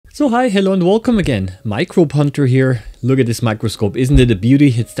So hi, hello and welcome again. Microbehunter here. Look at this microscope. Isn't it a beauty?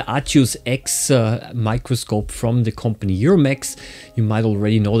 It's the Achios-X Microscope from the company Euromex. You might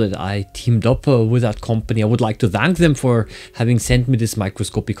already know that I teamed up with that company. I would like to thank them for having sent me this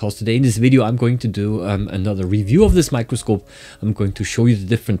microscope, because today in this video I'm going to do another review of this microscope. I'm going to show you the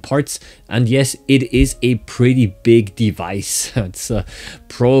different parts, and yes, it is a pretty big device. It's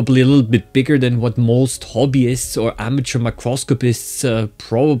probably a little bit bigger than what most hobbyists or amateur microscopists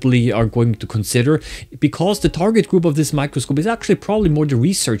probably are going to consider, because the target group of this microscope is actually probably more the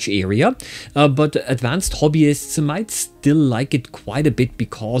research area, but advanced hobbyists might still like it quite a bit,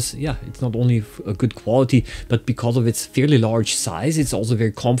 because yeah, it's not only a good quality, but because of its fairly large size, it's also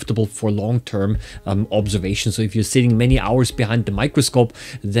very comfortable for long-term observation. So if you're sitting many hours behind the microscope,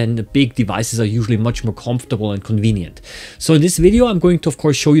 then the big devices are usually much more comfortable and convenient. So in this video I'm going to of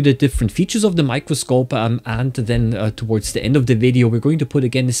course show you the different features of the microscope, and then towards the end of the video we're going to put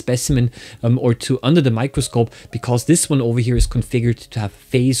again a specimen or two under the microscope, because this one over here is configured to have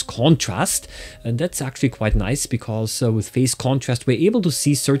phase contrast, and that's actually quite nice, because with phase contrast we're able to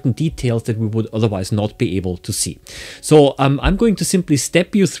see certain details that we would otherwise not be able to see. So I'm going to simply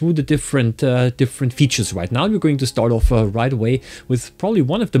step you through the different features right now. We're going to start off right away with probably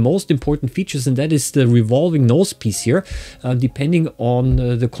one of the most important features, and that is the revolving nose piece here. Depending on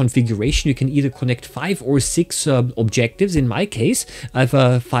the configuration, you can either connect 5 or 6 objectives. In my case, I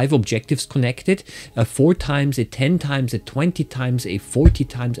have 5 objectives connected, 4 times, a 10 times, a 20 times, a 40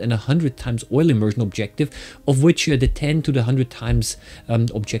 times, and a 100 times oil immersion objective, of which the 10 to the 100 times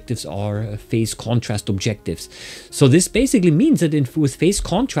objectives are phase contrast objectives. So this basically means that with phase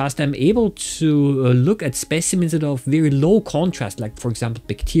contrast I'm able to look at specimens that are of very low contrast, like for example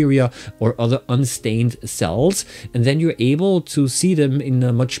bacteria or other unstained cells, and then you're able to see them in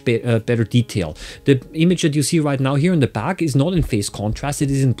a much better detail. The image that you see right now here in the back is not in phase contrast,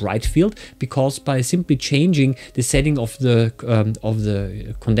 it is in bright field, because by simply changing the setting of the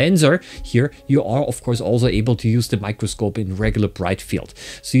condenser here, you are of course also able to use the microscope in regular bright field.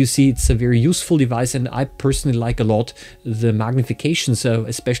 So you see it's a very useful device, and I personally like a lot the magnification. So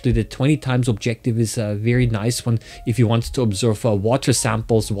especially the 20 times objective is a very nice one if you want to observe water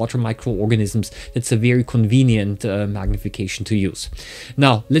samples, water microorganisms. It's a very convenient magnification to use.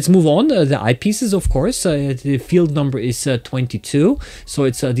 Now let's move on. The eyepieces, of course, the field number is 22, so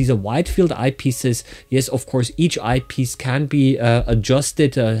it's these are wide field eyepieces. Yes, of course, each eyepiece can be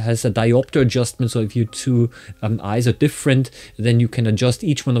adjusted, has a diopter adjustment, so if your two eyes are different, then you can adjust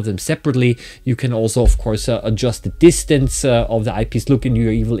each one of them separately. You can also of course adjust the distance of the eyepiece. Look, and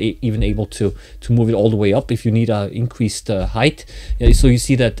you're even able to move it all the way up if you need increased height. So you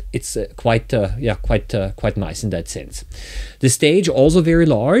see that it's quite nice in that sense. The stage also very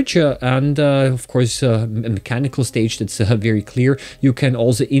large, and of course a mechanical stage that's very clear. You can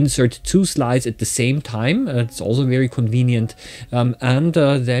also insert 2 slides at the same time. It's also very convenient, and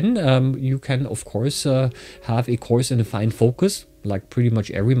then you can of course have a coarse and a fine focus, like pretty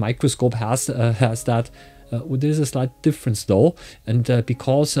much every microscope has that. There's a slight difference though, and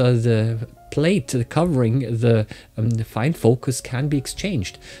because the plate covering the fine focus can be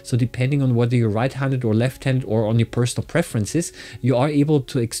exchanged. So depending on whether you're right-handed or left-handed, or on your personal preferences, you are able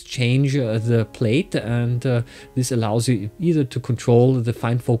to exchange the plate, and this allows you either to control the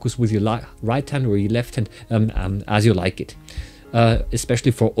fine focus with your right hand or your left hand as you like it.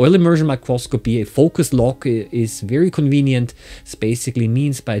 Especially for oil immersion microscopy, a focus lock is very convenient. This basically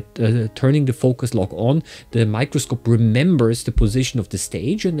means by turning the focus lock on, the microscope remembers the position of the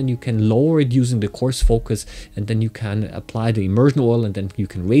stage, and then you can lower it using the coarse focus, and then you can apply the immersion oil, and then you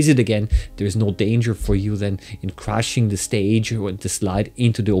can raise it again. There's no danger for you then in crashing the stage or the slide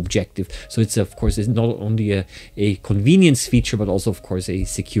into the objective. So it's of course, it's not only a convenience feature, but also of course a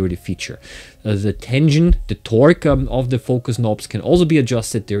security feature. The tension, the torque of the focus knobs can also be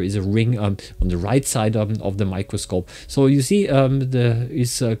adjusted. There is a ring on the right side of the microscope. So you see there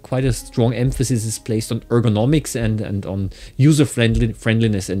is quite a strong emphasis is placed on ergonomics and on user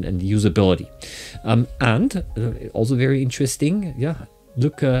friendliness and usability. And also very interesting, yeah,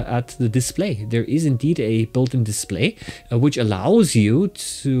 look at the display. There is indeed a built-in display which allows you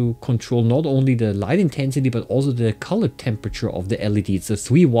to control not only the light intensity but also the color temperature of the LED. It's a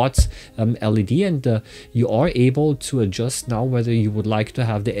 3 watts LED, and you are able to adjust now whether you would like to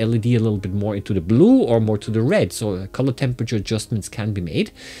have the LED a little bit more into the blue or more to the red. So color temperature adjustments can be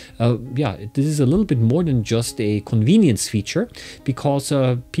made. Yeah, this is a little bit more than just a convenience feature, because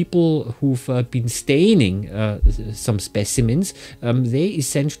people who've been staining some specimens, they they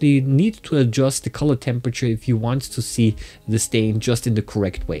essentially need to adjust the color temperature if you want to see the stain just in the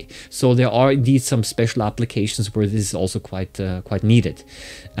correct way. So there are indeed some special applications where this is also quite needed.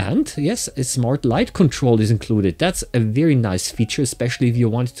 And yes, a smart light control is included. That's a very nice feature, especially if you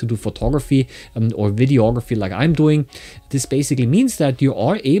want to do photography or videography like I'm doing. This basically means that you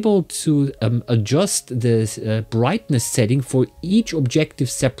are able to adjust the brightness setting for each objective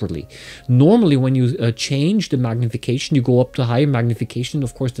separately. Normally when you change the magnification, you go up to higher magnification.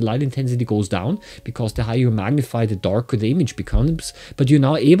 Of course, the light intensity goes down because the higher you magnify, the darker the image becomes. But you're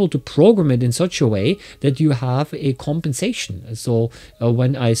now able to program it in such a way that you have a compensation. So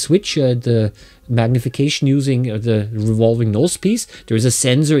when I switch the magnification using the revolving nosepiece, there is a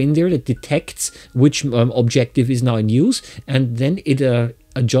sensor in there that detects which objective is now in use, and then it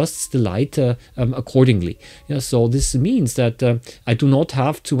adjusts the light accordingly. Yeah, so this means that I do not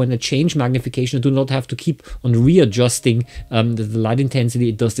have to, when I change magnification, I do not have to keep on readjusting the light intensity.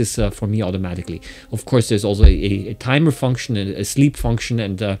 It does this for me automatically. Of course, there's also a timer function, a sleep function,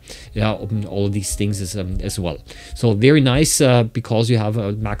 and yeah, all of these things as well. So very nice because you have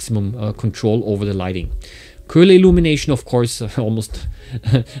a maximum control over the lighting. Curly illumination, of course, almost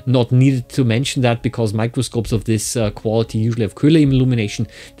not needed to mention that, because microscopes of this quality usually have curly illumination.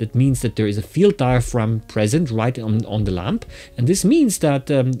 That means that there is a field diaphragm present right on the lamp, and this means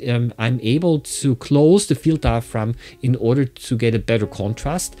that I'm able to close the field diaphragm in order to get a better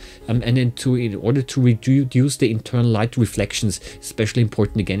contrast, and then in order to reduce the internal light reflections, especially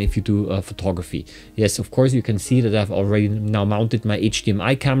important again if you do photography. Yes, of course, you can see that I've already now mounted my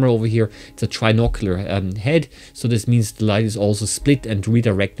HDMI camera over here. It's a trinocular head. So this means the light is also split and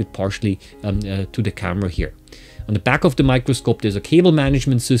redirected partially to the camera here. On the back of the microscope, there's a cable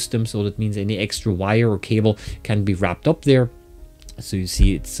management system, so that means any extra wire or cable can be wrapped up there. So you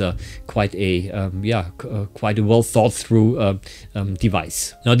see, it's quite a well thought through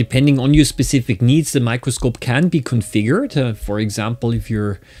device. Now, depending on your specific needs, the microscope can be configured. For example, if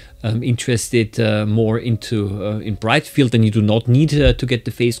you're interested more into in bright field, then you do not need to get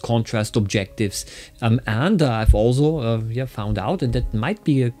the phase contrast objectives. And I've also found out, and that might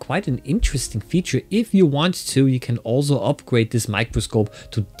be quite an interesting feature. If you want to, you can also upgrade this microscope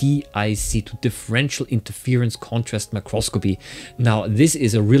to DIC, to differential interference contrast microscopy. Now, this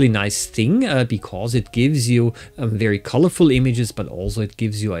is a really nice thing because it gives you very colorful images, but also it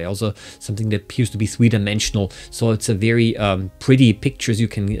gives you also something that appears to be three-dimensional. So it's a very pretty pictures you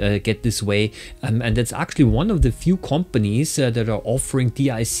can get this way, and that's actually one of the few companies that are offering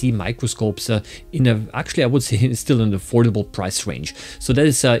DIC microscopes in a, actually I would say, still an affordable price range. So that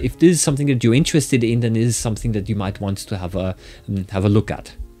is, if this is something that you're interested in, then it is something that you might want to have a look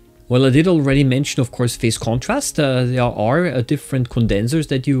at. Well, I did already mention, of course, phase contrast. There are different condensers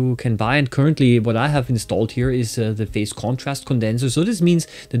that you can buy, and currently what I have installed here is the phase contrast condenser. So this means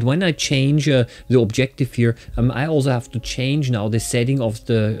that when I change the objective here, I also have to change now the setting of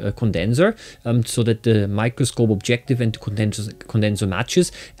the condenser so that the microscope objective and the condenser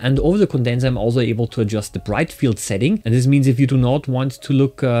matches. And over the condenser, I'm also able to adjust the bright field setting. And this means if you do not want to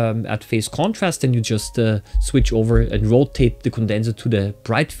look at phase contrast, then you just switch over and rotate the condenser to the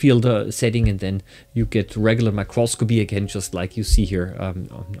bright field setting, and then you get regular microscopy again, just like you see here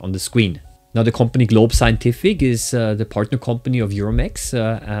on the screen. Now, the company Globe Scientific is the partner company of Euromex,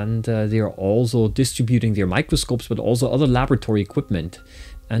 and they are also distributing their microscopes, but also other laboratory equipment.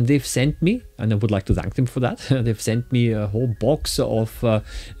 And they've sent me, and I would like to thank them for that, they've sent me a whole box of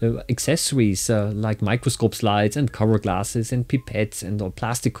accessories like microscope slides and cover glasses and pipettes and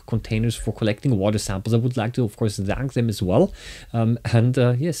plastic containers for collecting water samples. I would like to, of course, thank them as well.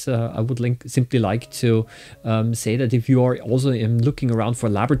 Yes, I would simply like to say that if you are also looking around for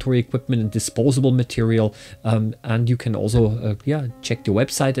laboratory equipment and disposable material, and you can also check the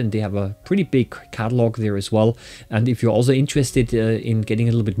website, and they have a pretty big catalog there as well. And if you're also interested in getting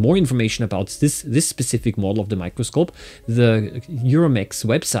a little bit more information about this specific model of the microscope, the Euromex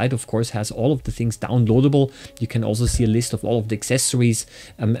website, of course, has all of the things downloadable. You can also see a list of all of the accessories,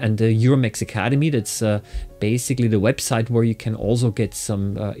 and the Euromex Academy, that's basically the website where you can also get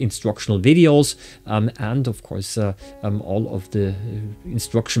some instructional videos, and of course all of the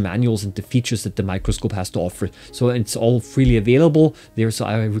instruction manuals and the features that the microscope has to offer. So it's all freely available there, so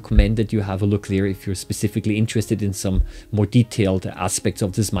I recommend that you have a look there if you're specifically interested in some more detailed aspects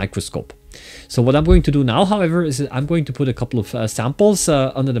of this microscope. So what I'm going to do now, however, is I'm going to put a couple of samples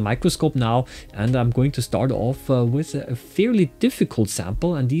under the microscope now, and I'm going to start off with a fairly difficult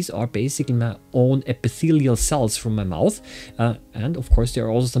sample, and these are basically my own epithelial cells from my mouth, and of course there are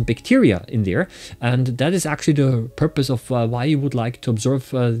also some bacteria in there, and that is actually the purpose of why you would like to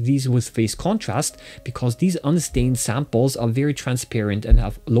observe these with phase contrast, because these unstained samples are very transparent and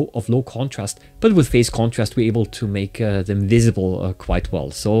have low contrast, but with phase contrast we're able to make them visible quite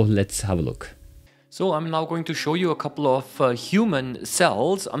well. So let's have a look. So I'm now going to show you a couple of human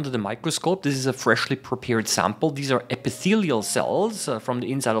cells under the microscope. This is a freshly prepared sample. These are epithelial cells from the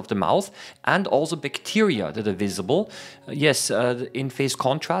inside of the mouth, and also bacteria that are visible. Yes, in phase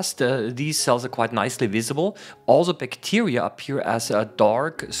contrast, these cells are quite nicely visible. Also bacteria appear as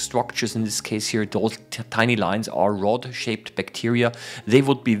dark structures. In this case here, those tiny lines are rod-shaped bacteria. They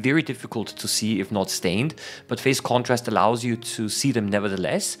would be very difficult to see if not stained, but phase contrast allows you to see them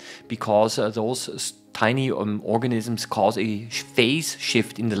nevertheless, because those tiny organisms cause a phase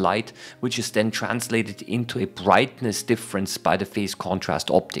shift in the light, which is then translated into a brightness difference by the phase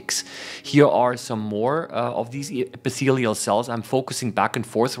contrast optics. Here are some more of these epithelial cells. I'm focusing back and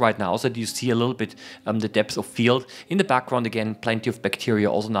forth right now so that you see a little bit the depth of field. In the background again, plenty of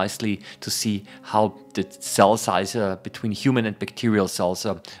bacteria, also nicely to see how the cell size between human and bacterial cells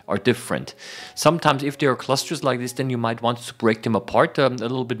are different. Sometimes if there are clusters like this, then you might want to break them apart a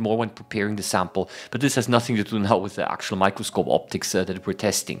little bit more when preparing the sample, but this has nothing to do now with the actual microscope optics that we're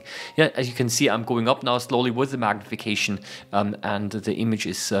testing. Yeah, as you can see, I'm going up now slowly with the magnification, and the image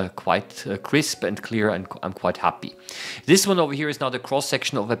is quite crisp and clear, and I'm quite happy. This one over here is now the cross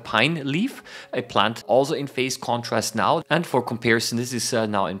section of a pine leaf, a plant also in phase contrast now, and for comparison this is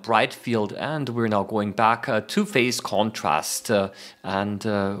now in bright field, and we're now going back to phase contrast, and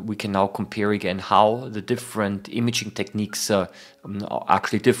we can now compare again how the different imaging techniques are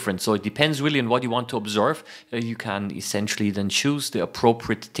actually different. So it depends really on what you want to observe. You can essentially then choose the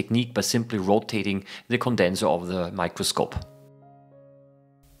appropriate technique by simply rotating the condenser of the microscope.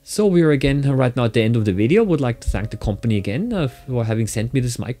 So we are again right now at the end of the video. Would like to thank the company again for having sent me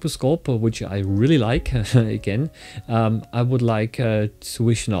this microscope, which I really like. Again, I would like to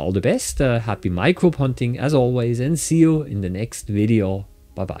wish you all the best. Happy microbe hunting as always, and see you in the next video.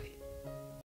 Bye bye.